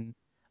 And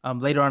then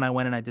later on, I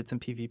went and I did some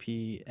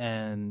PvP,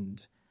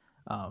 and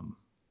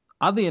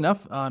oddly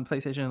enough, on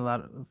PlayStation, a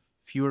lot of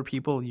fewer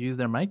people use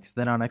their mics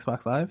than on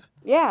Xbox Live.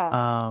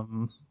 Yeah.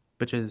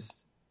 Which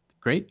is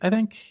great, I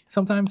think,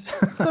 sometimes.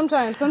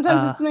 Sometimes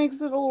it makes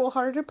it a little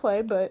harder to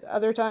play, but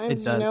other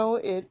times,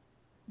 it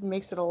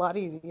makes it a lot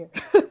easier.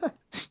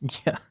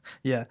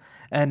 Yeah.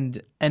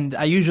 And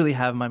I usually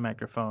have my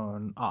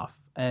microphone off,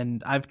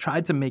 and I've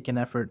tried to make an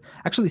effort,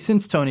 actually,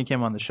 since Tony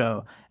came on the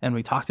show and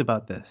we talked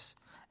about this,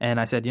 and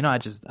I said, I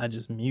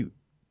just mute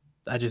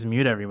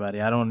everybody.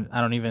 I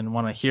don't even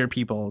want to hear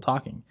people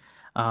talking.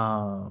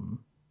 And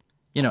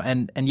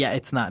yeah,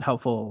 it's not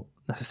helpful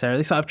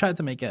necessarily. So I've tried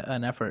to make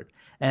an effort,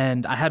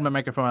 and I had my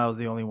microphone. I was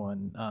the only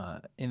one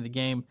in the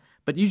game,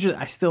 but usually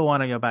I still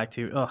want to go back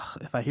to,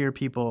 if I hear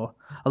people,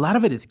 a lot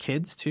of it is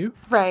kids too.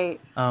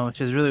 Right.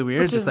 Which is really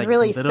weird. Which just is like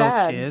really little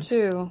sad kids.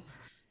 too.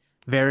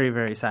 Very,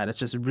 very sad. It's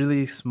just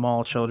really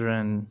small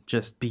children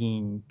just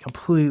being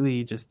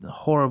completely, just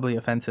horribly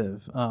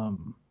offensive.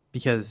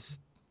 Because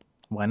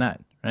why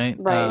not? Right.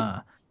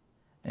 Right.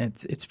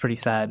 It's pretty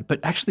sad.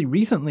 But actually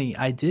recently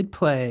I did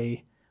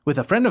play with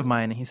a friend of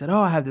mine, and he said,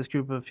 I have this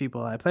group of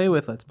people I play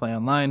with. Let's play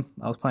online.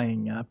 I was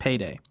playing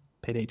Payday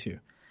 2.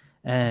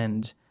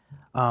 And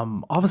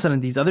all of a sudden,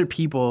 these other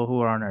people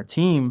who are on our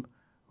team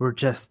were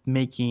just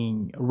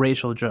making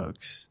racial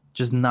jokes,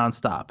 just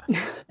nonstop.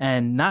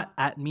 And not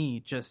at me,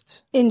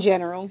 just in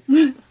general.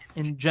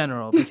 In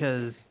general,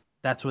 because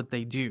that's what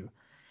they do.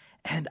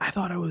 And I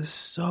thought it was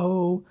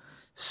so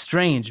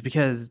strange,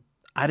 because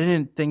I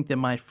didn't think that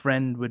my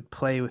friend would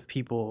play with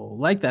people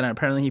like that. And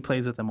apparently he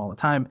plays with them all the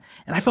time.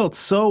 And I felt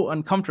so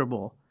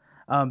uncomfortable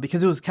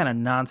because it was kind of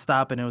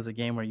nonstop, and it was a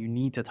game where you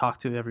need to talk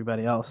to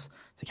everybody else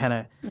to kind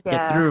of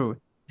get through.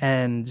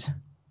 And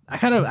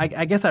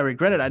I guess I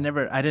regret it. I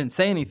didn't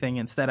say anything.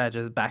 Instead, I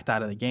just backed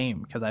out of the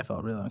game because I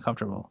felt really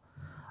uncomfortable.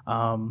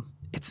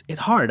 It's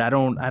hard. I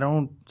don't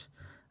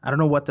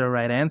know what the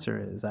right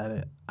answer is.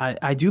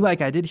 I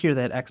did hear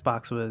that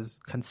Xbox was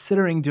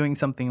considering doing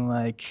something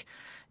like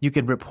you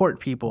could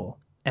report people,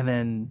 and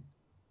then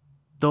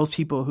those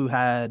people who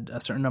had a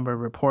certain number of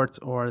reports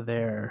or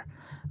their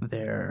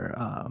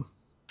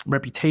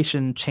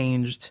reputation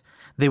changed,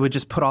 they would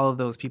just put all of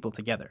those people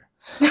together.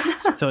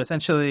 So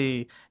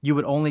essentially, you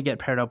would only get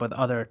paired up with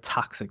other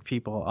toxic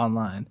people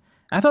online.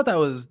 I thought that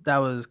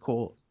was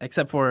cool,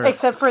 except for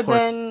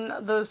then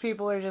those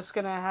people are just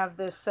gonna have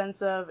this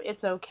sense of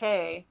it's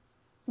okay.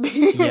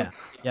 Yeah.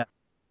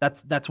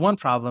 That's one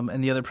problem,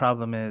 and the other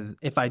problem is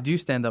if I do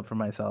stand up for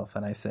myself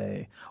and I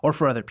say, or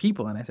for other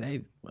people, and I say,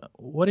 hey,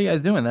 what are you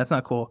guys doing? That's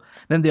not cool.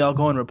 Then they all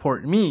go and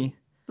report me.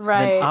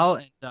 Right. Then I'll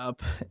end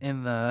up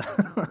in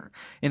the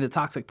in the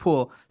toxic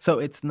pool. So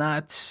it's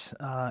not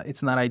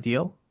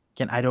ideal.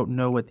 Again, I don't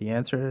know what the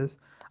answer is.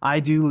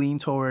 I do lean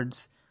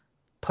towards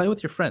play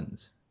with your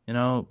friends.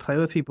 Play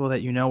with people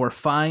that or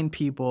find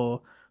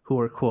people who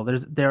are cool.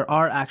 There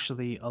are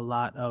actually a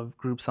lot of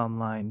groups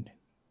online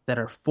that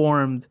are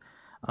formed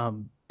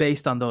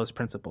based on those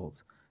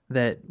principles,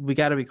 that we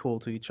got to be cool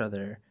to each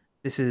other.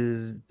 This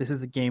is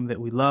a game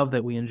that we love,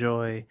 that we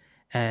enjoy,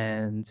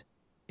 and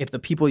if the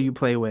people you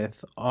play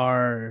with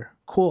are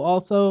cool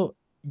also,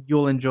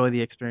 you'll enjoy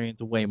the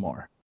experience way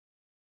more.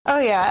 Oh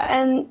yeah,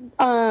 and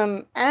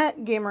at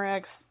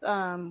GamerX,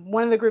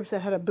 one of the groups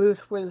that had a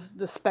booth was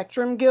the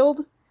Spectrum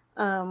Guild,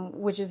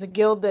 which is a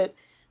guild that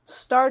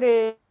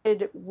started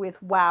with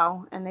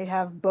WoW, and they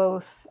have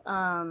both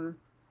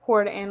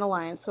Horde and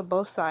Alliance, so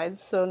both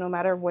sides. So no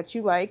matter what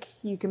you like,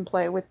 you can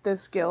play with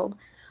this guild.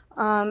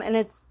 And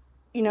it's,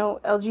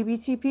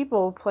 LGBT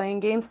people playing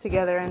games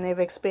together, and they've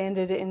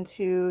expanded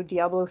into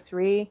Diablo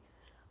 3.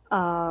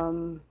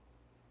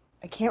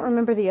 I can't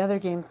remember the other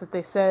games that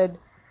they said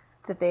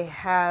that they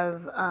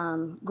have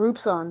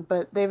groups on,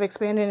 but they've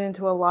expanded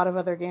into a lot of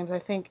other games. I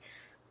think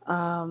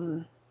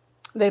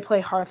they play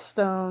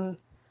Hearthstone.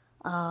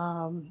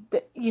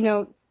 You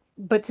know,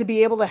 but to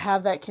be able to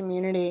have that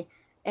community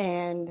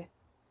and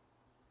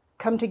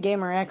come to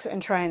GamerX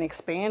and try and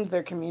expand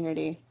their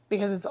community,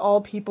 because it's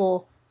all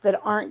people that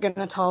aren't going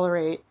to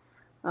tolerate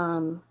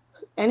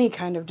any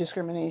kind of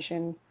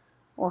discrimination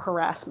or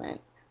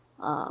harassment.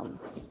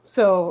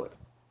 So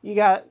you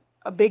got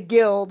a big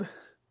guild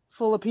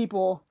full of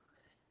people.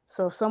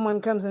 So if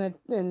someone comes in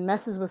and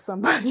messes with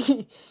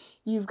somebody,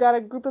 you've got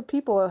a group of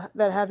people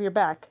that have your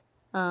back.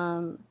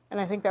 And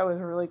I think that was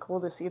really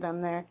cool to see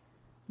them there.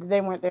 They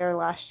weren't there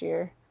last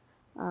year.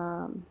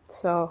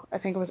 So I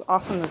think it was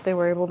awesome that they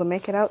were able to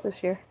make it out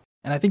this year.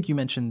 And I think you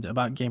mentioned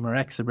about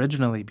GamerX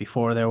originally,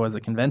 before there was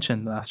a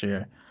convention last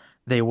year.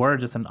 They were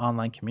just an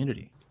online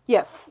community.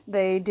 Yes,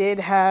 they did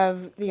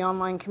have the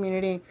online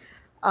community.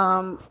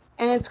 And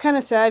it's kind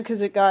of sad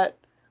because it got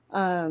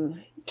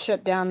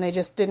shut down. They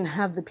just didn't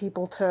have the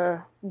people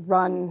to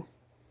run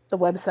the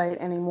website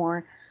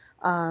anymore.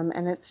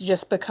 And it's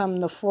just become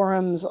the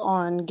forums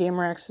on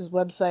GamerX's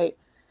website.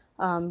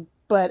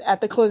 But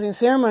at the closing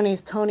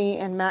ceremonies, Tony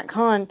and Matt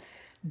Kahn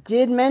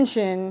did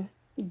mention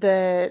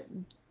that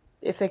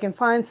if they can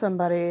find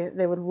somebody,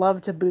 they would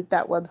love to boot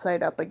that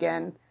website up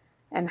again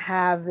and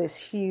have this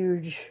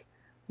huge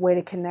way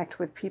to connect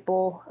with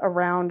people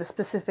around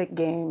specific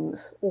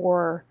games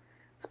or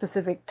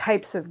specific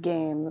types of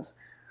games.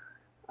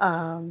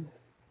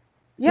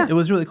 Yeah, it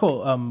was really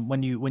cool.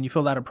 When you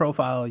filled out a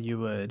profile, you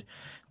would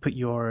put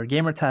your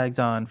gamer tags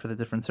on for the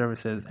different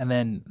services, and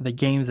then the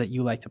games that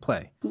you like to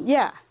play.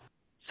 Yeah.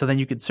 So then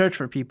you could search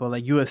for people.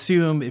 Like, you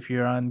assume if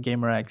you're on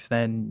GamerX,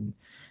 then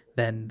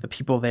the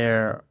people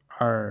there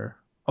are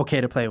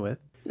okay to play with,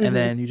 and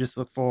then you just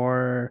look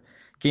for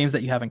games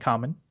that you have in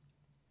common.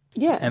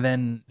 Yeah. And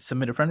then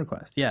submit a friend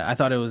request. Yeah, I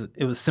thought it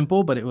was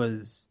simple, but it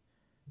was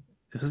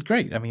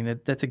great. I mean,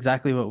 that's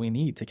exactly what we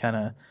need to kind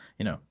of,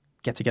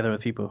 get together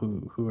with people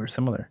who are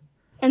similar.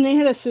 And they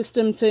had a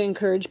system to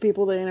encourage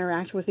people to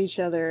interact with each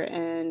other,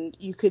 and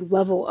you could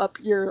level up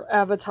your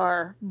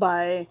avatar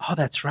by... Oh,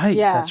 that's right.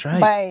 Yeah, that's right.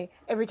 by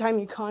every time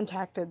you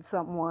contacted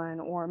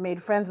someone or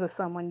made friends with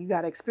someone, you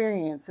got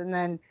experience. And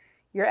then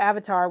your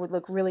avatar would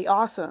look really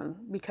awesome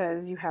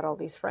because you had all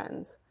these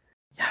friends.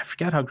 Yeah, I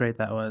forgot how great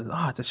that was.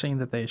 Oh, it's a shame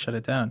that they shut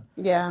it down.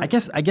 Yeah. I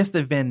guess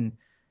they've been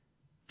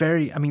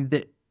very... I mean,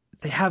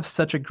 they have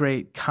such a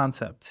great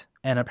concept,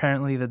 and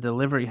apparently the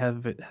delivery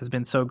has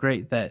been so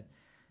great that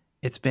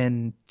it's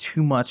been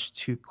too much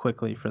too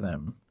quickly for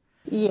them.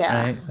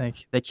 Yeah. Right?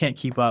 Like, they can't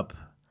keep up.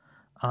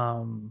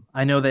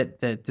 I know that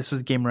this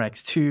was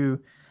GamerX 2.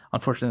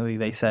 Unfortunately,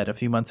 they said a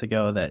few months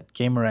ago that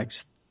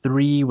GamerX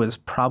 3 was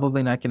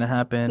probably not going to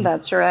happen.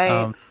 That's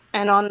right.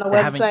 And on the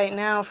website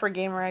now for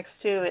GamerX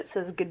 2, it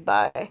says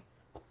goodbye.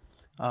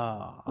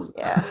 Oh.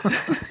 Yeah.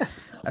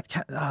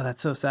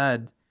 That's so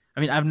sad. I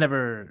mean, I've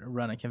never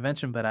run a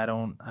convention, but I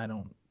don't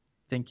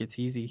think it's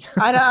easy.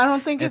 I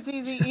don't think it's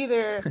easy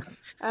either.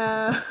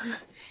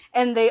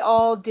 And they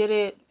all did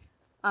it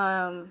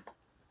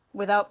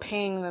without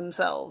paying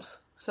themselves.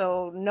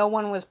 So no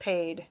one was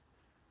paid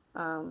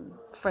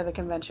for the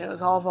convention. It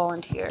was all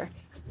volunteer,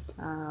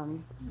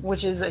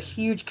 which is a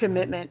huge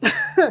commitment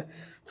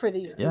for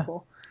these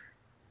people.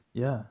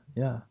 Yeah.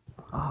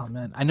 Oh,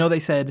 man. I know they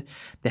said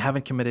they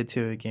haven't committed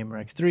to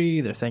GamerX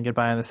 3. They're saying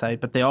goodbye on the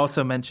site, but they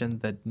also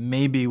mentioned that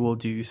maybe we'll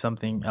do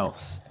something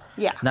else.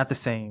 Yeah. Not the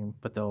same,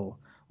 but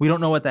we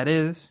don't know what that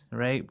is,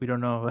 right? We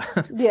don't know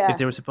if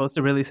they were supposed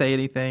to really say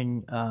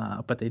anything,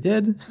 but they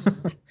did.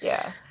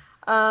 Yeah.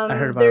 I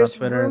heard about there's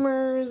it on Twitter.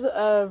 rumors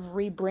of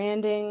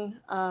rebranding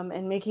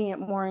and making it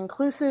more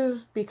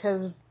inclusive,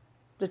 because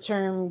the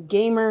term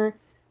gamer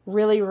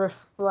really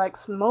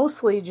reflects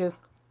mostly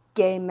just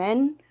gay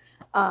men.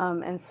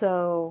 And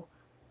so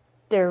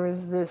there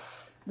was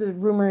the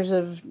rumors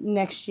of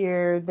next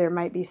year there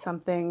might be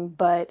something,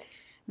 but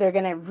they're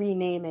going to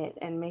rename it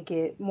and make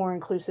it more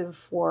inclusive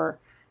for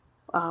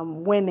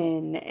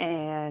women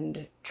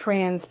and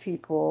trans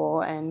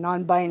people and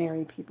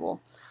non-binary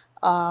people.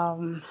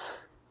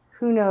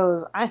 Who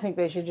knows? I think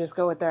they should just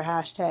go with their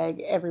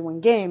hashtag everyone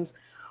games.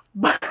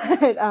 But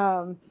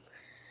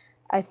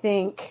I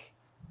think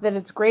that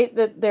it's great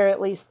that they're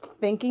at least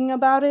thinking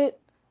about it.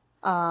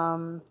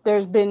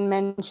 There's been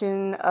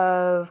mention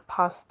of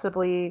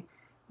possibly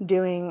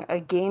doing a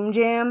game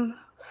jam,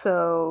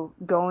 so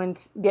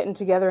getting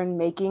together and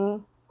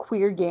making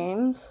queer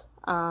games.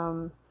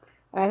 And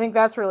I think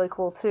that's really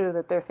cool too,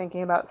 that they're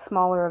thinking about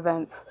smaller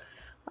events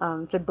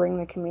to bring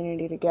the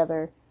community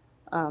together.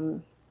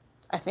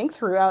 I think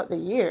throughout the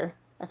year.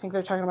 I think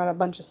they're talking about a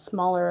bunch of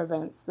smaller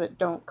events that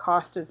don't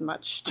cost as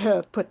much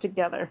to put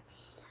together.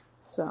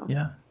 So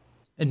yeah.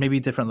 And maybe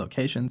different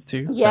locations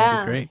too. Yeah,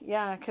 that'd be great.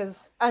 Yeah,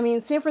 because I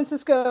mean, San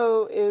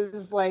Francisco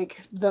is like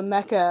the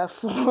mecca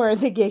for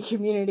the gay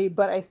community,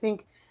 but I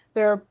think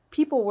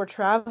people were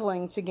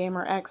traveling to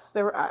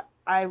GamerX.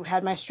 I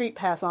had my street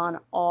pass on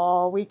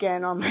all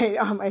weekend on my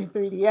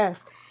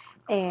 3DS,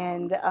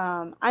 and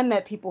I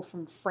met people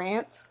from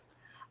France.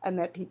 I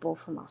met people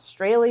from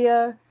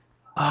Australia.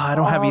 Oh, I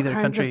don't have either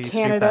country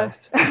street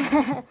pass.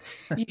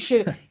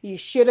 You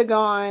should have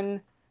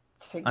gone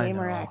to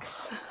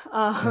GamerX.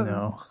 I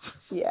know.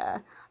 Yeah.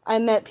 I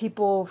met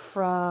people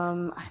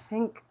from, I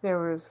think there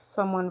was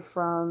someone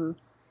from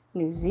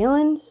New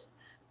Zealand,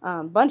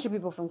 a bunch of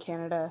people from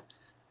Canada,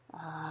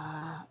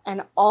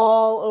 and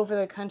all over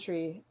the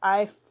country.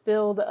 I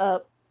filled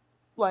up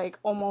like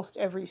almost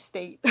every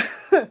state.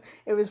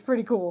 It was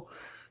pretty cool.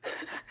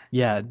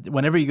 Yeah,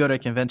 whenever you go to a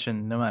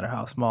convention, no matter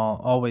how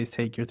small, always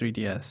take your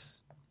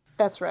 3DS.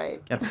 That's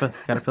right.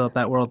 Gotta fill up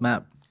that world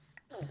map.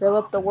 Fill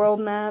up the world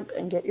map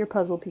and get your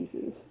puzzle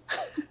pieces.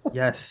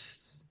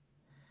 Yes.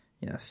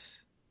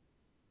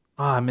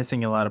 Oh, I'm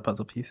missing a lot of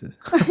puzzle pieces.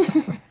 All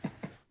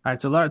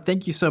right, so Laura,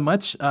 thank you so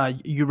much.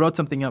 You wrote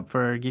something up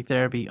for Geek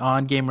Therapy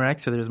on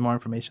GamerX, so there's more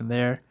information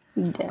there.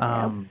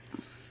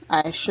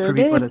 I sure for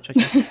people did. To check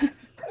out.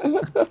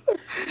 So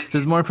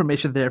there's more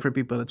information there for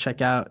people to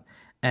check out.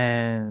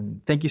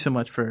 And thank you so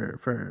much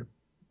for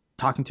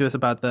talking to us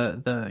about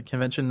the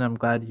convention. I'm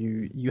glad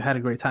you had a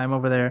great time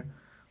over there.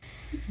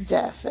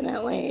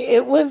 Definitely.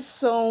 It was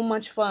so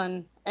much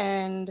fun.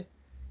 And,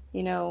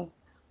 you know,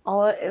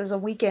 it was a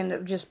weekend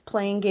of just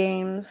playing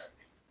games,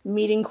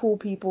 meeting cool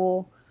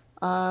people,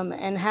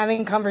 and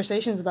having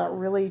conversations about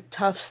really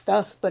tough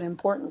stuff, but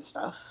important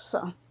stuff.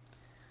 So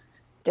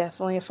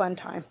definitely a fun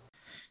time.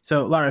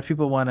 So, Laura, if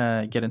people want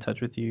to get in touch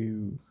with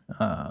you,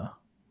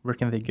 where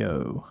can they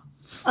go?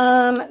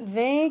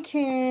 They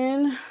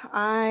can.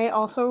 I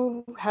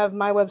also have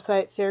my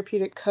website,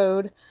 Therapeutic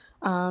Code.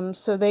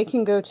 So they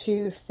can go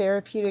to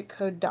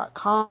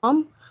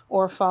therapeuticcode.com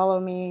or follow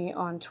me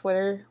on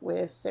Twitter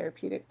with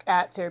Therapeutic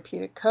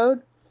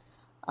Code.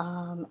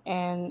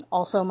 And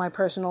also my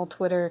personal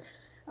Twitter,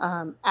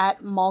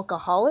 at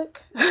Malkaholic.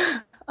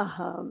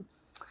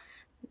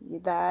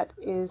 That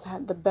is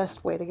the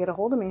best way to get a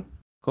hold of me.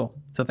 Cool.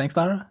 So thanks,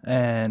 Laura,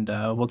 and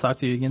we'll talk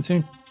to you again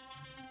soon.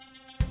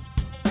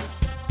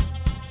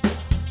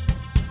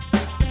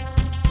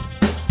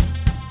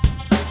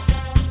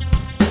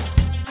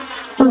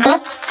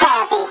 That's